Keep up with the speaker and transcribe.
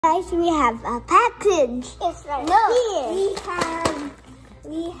Guys, we have a package. It's right here.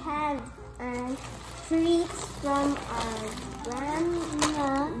 We have treats from our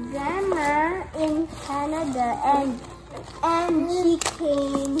grandma in Canada, and she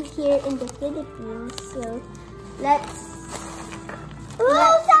came here in the Philippines. So let's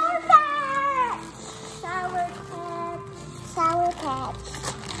Sour Patch! Sour Patch.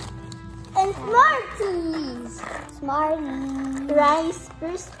 And Smarties. Rice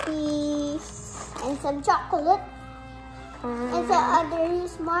Krispies. And some chocolate. And some other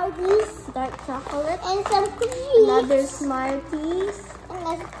Smarties. Dark chocolate. And some treats. Another Smarties.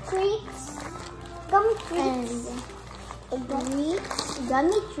 And treats. Gummy treats. And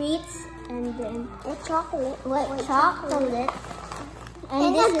gummy treats. And then chocolate. white chocolate.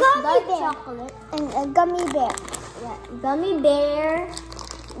 And this a is gummy dark bear. chocolate. And a gummy bear. Yeah, gummy bear.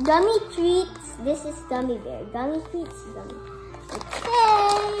 Gummy treats. This is gummy bear. Gummy treats.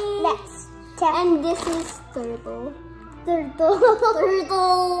 Okay. Next. And this is turtle. Turtle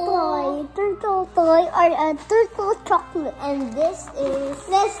toy or a turtle chocolate. And this is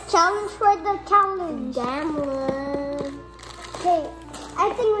Let's challenge for the challenge. Gamma. Okay, I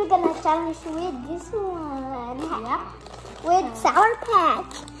think we're gonna challenge with this one. Yep. With Sour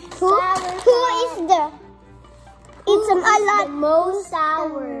Patch. Who is the? It's a lot. The most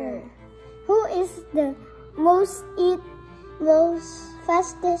sour. Who is the most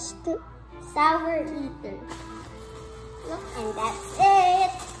fastest to? Sour eater. And that's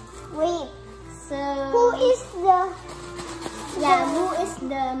it. Wait. So Who is the? who is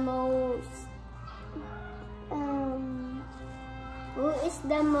the most? Who is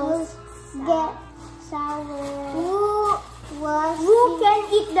the most Get sour? Who Who can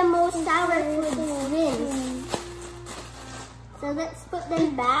eat the most sour foods wins. So let's put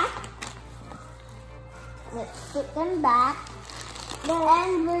them back.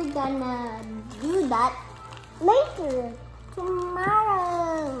 And we're gonna do that later?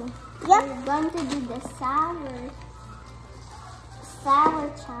 tomorrow. Yep. We're going to do the sour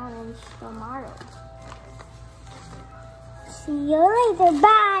challenge tomorrow. See you later.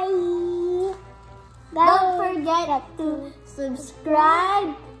 Bye. Don't forget to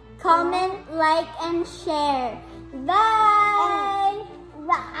subscribe, comment, like, and share. Bye!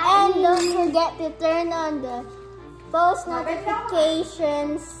 And don't forget to turn on the post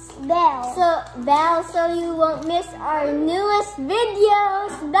notifications Bell. so you won't miss our newest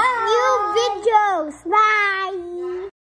videos. Bye! New videos. Bye.